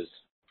is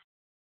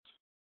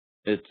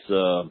it's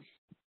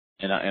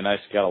and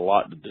that's got a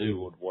lot to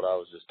do with what I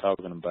was just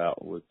talking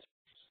about with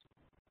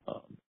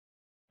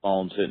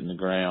fawns hitting the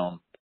ground.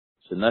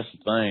 So and that's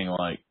the thing,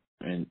 like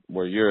in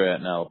where you're at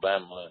in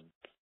Alabama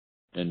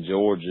and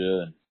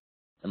Georgia, and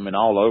I mean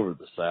all over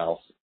the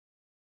South.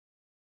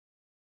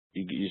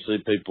 You see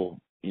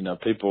people,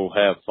 people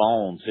have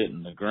fawns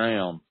hitting the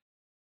ground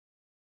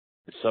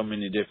at so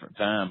many different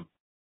time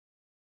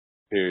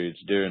periods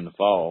during the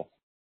fall,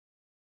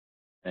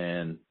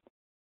 and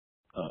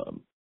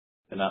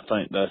I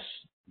think that's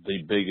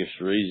the biggest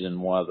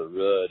reason why the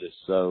rut is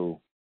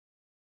so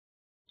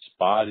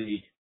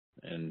spotty,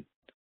 and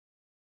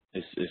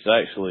it's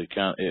actually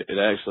it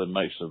actually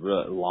makes the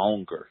rut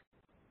longer.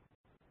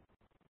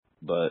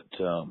 But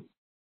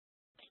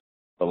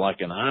like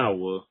in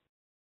Iowa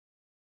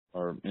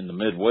or in the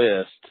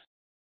Midwest,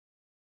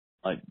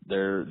 like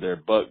their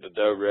buck to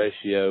doe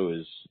ratio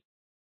is,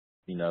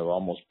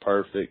 almost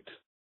perfect.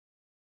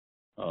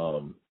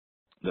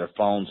 Their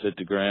fawns hit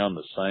the ground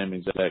the same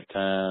exact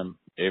time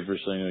every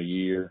single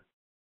year.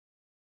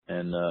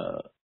 And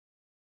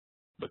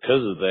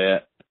because of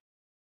that,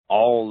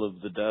 all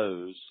of the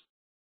does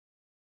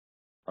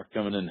are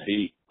coming in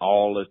heat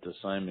all at the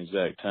same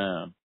exact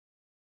time.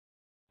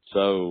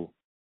 So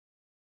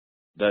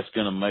that's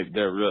going to make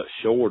their rut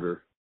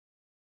shorter,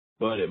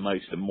 but it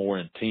makes it more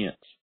intense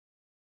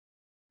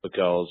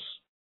because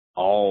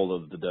all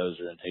of the does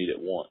are in heat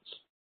at once.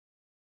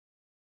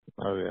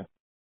 Oh yeah.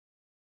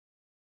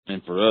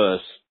 And for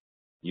us,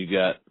 you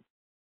got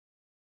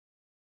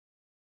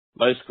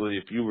basically,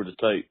 if you were to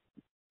take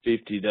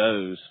 50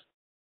 does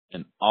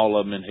and all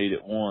of them in heat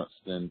at once,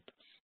 then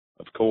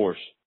of course,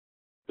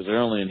 because they're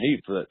only in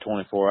heat for that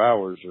 24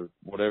 hours or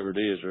whatever it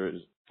is, or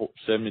it's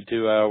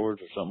 72 hours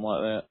or something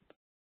like that.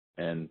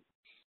 And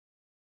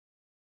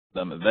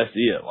I mean, that's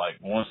it.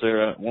 Like once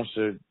they're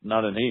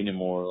not in heat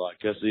anymore, like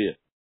that's it.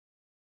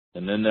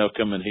 And then they'll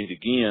come in heat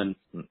again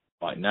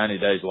like 90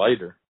 days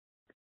later.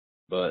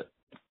 But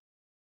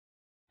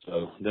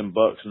so them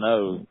bucks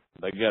know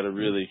they got to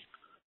be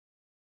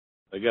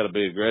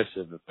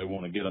aggressive if they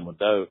want to get them a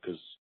doe, because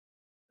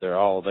they're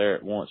all there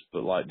at once.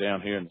 But like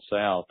down here in the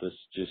South,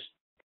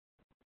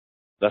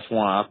 that's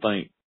why I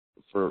think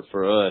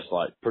for us,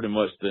 like pretty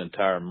much the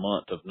entire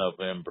month of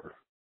November,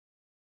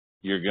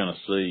 you're going to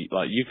see,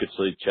 like you could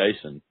see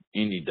chasing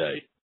any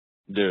day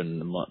during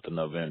the month of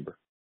November.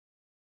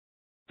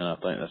 And I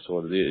think that's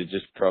what it is. It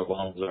just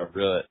prolongs our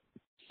rut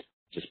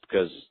just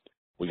because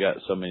we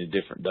got so many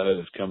different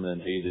does coming in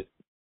heated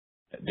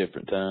at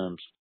different times.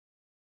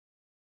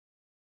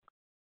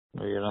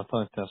 Yeah, and I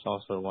think that's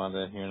also why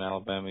down here in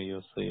Alabama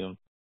you'll see them.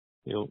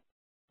 You'll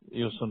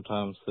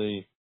sometimes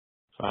see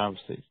 5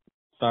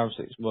 or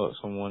 6 bucks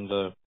on one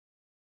doe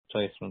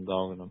chasing them,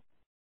 dogging them,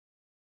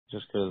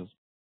 just because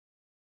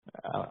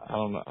I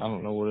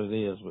don't know what it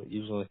is, but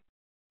usually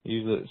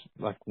Usually it's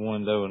like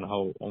one doe in the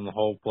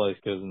whole place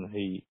goes in the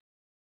heat,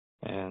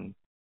 and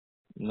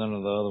none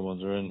of the other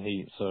ones are in the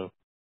heat, so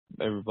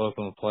every buck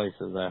on the place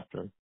is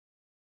after.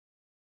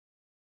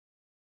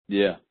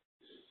 Yeah.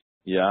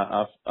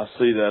 Yeah, I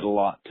see that a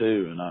lot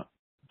too, and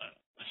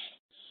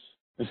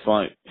it's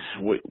like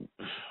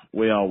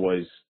we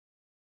always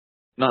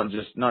not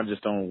just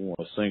on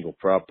a single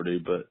property,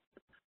 but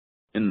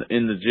in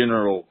the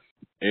general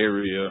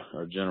area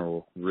or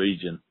general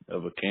region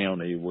of a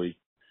county,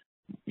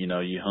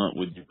 you hunt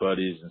with your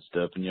buddies and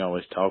stuff, and you're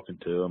always talking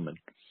to them. And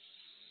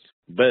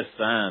the best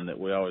sign that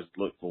we always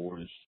look for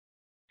is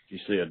if you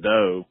see a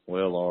doe,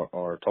 well,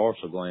 our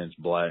tarsal gland's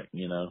black,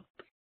 and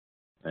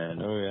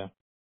Oh yeah.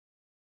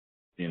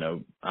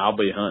 I'll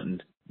be hunting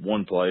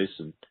one place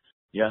and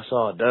I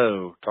saw a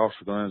doe,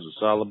 tarsal glands was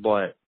solid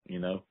black,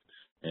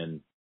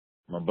 and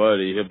my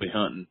buddy, he'll be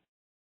hunting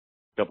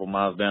a couple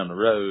miles down the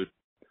road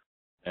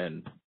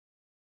and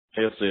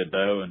he'll see a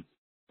doe and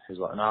he's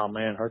like, "No,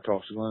 man, her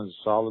tarsal glands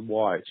are solid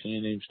white. She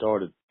ain't even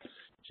started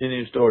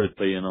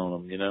peeing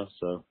on them,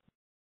 so."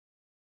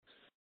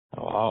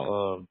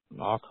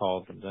 I'll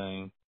call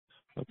the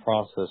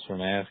processor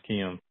and ask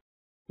him,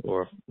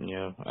 or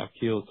I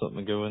killed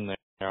something to go in there.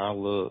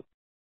 I'll look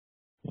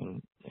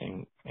and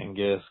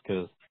guess,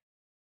 because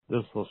this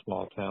is a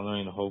small town. There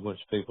ain't a whole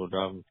bunch of people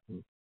driving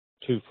from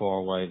too far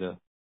away to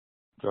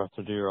drop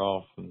the deer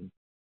off, and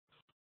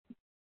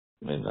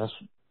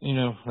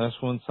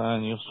that's one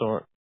sign you'll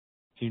start.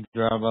 If you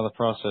drive by the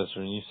processor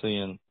and you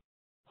seeing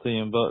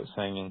bucks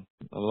hanging,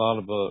 a lot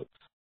of bucks,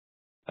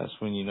 that's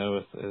when you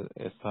know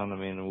it's time to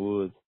be in the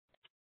woods.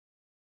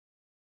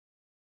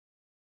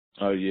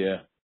 Oh yeah.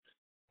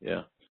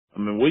 Yeah. I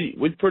mean,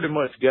 we pretty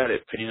much got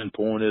it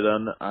pinpointed.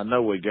 I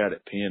know we got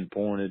it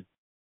pinpointed,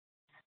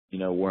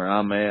 where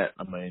I'm at.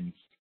 I mean,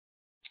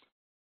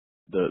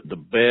 the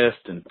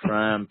best and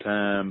prime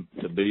time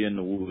to be in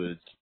the woods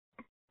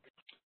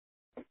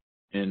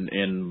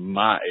in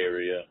my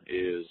area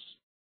is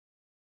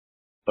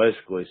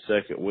basically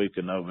second week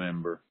of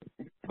November.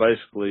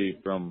 Basically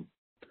from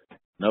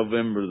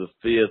November the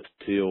 5th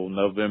till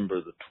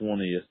November the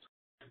 20th.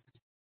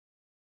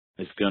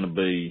 It's going to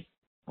be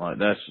like,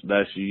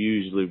 that's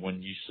usually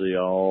when you see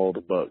all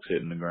the bucks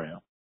hitting the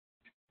ground.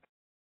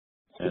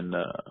 And,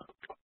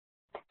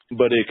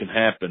 but it can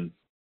happen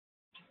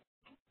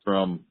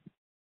from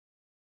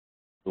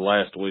the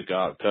last week of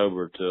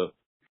October to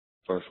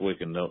first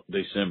week in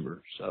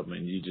December. So, I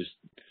mean,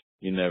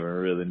 you never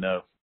really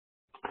know.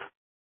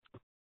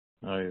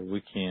 Oh yeah,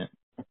 we can't.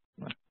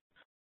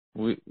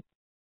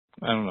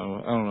 I don't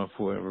know if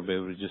we'll ever be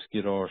able to just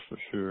get ours for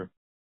sure,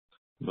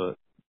 but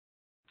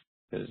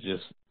it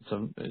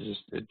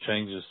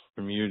changes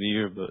from year to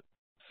year. But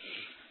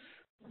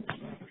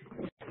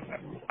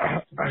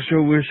I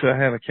sure wish I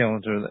had a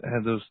calendar that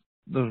had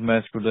those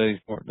magical days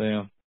marked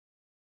down.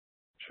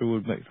 Sure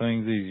would make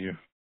things easier.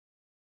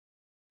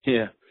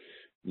 Yeah,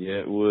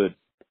 it would.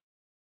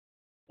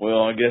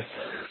 Well, I guess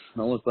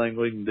the only thing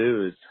we can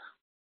do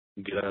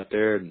is get out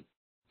there and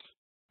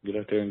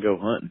go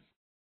hunting.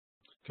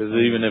 Because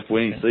even if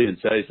we ain't seeing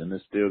chasing,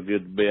 it's still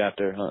good to be out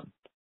there hunting.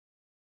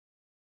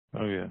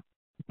 Oh yeah.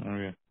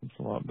 It's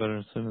a lot better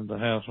than sitting in the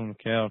house on the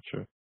couch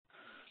or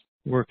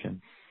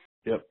working.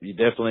 Yep, you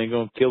definitely ain't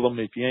gonna kill them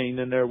if you ain't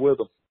in there with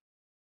them.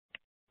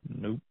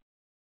 Nope.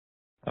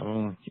 I've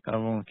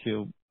only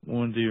killed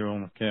one deer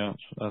on the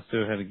couch. I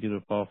still had to get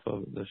up off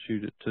of it to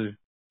shoot it too.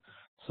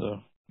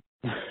 So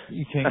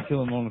you can't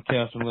kill them on the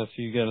couch unless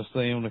you got to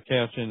stay on the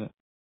couch in it.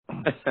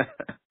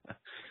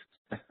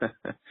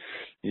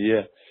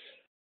 Yeah.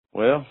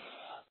 Well,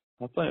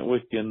 I think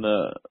we can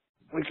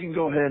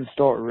go ahead and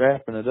start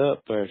wrapping it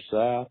up there, Si.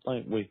 I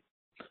think we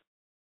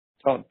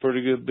talked a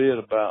pretty good bit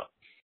about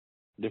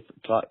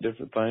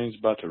different things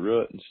about the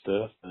rut and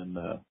stuff, and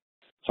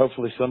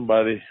hopefully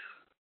somebody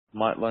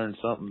might learn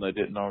something they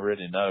didn't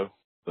already know.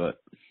 But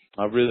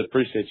I really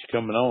appreciate you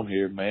coming on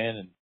here, man,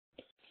 and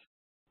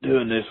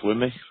doing this with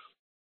me.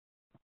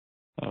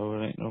 Oh,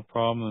 it ain't no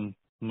problem.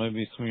 And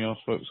maybe some of y'all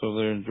folks over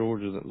there in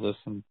Georgia that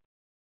listen,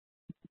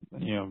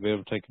 be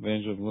able to take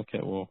advantage of and look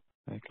at, well,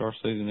 heck, our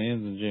season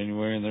ends in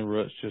January and their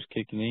rut's just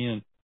kicking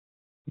in.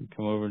 You can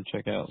come over and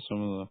check out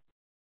some of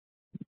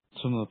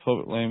the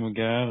public land we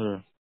got,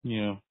 or,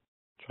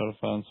 try to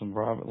find some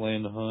private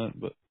land to hunt.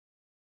 But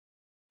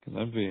cause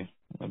that'd be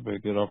a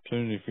good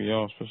opportunity for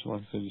y'all, especially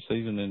like I said, your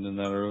season ending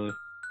that early.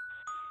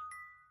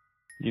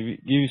 Give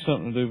you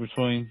something to do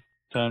between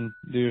time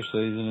deer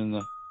season and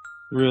the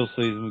real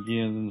season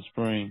begins in the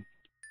spring.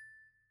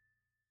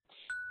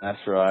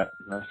 That's right.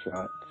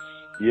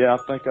 Yeah, I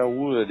think I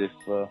would if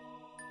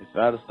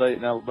out of state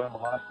and Alabama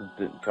license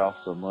didn't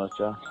cost so much.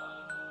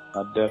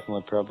 I'd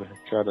definitely probably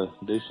try to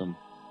do some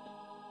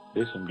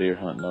deer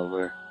hunting over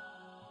there.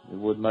 It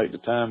would make the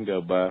time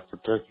go by for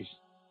turkeys.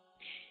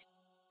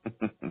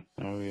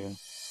 Oh yeah.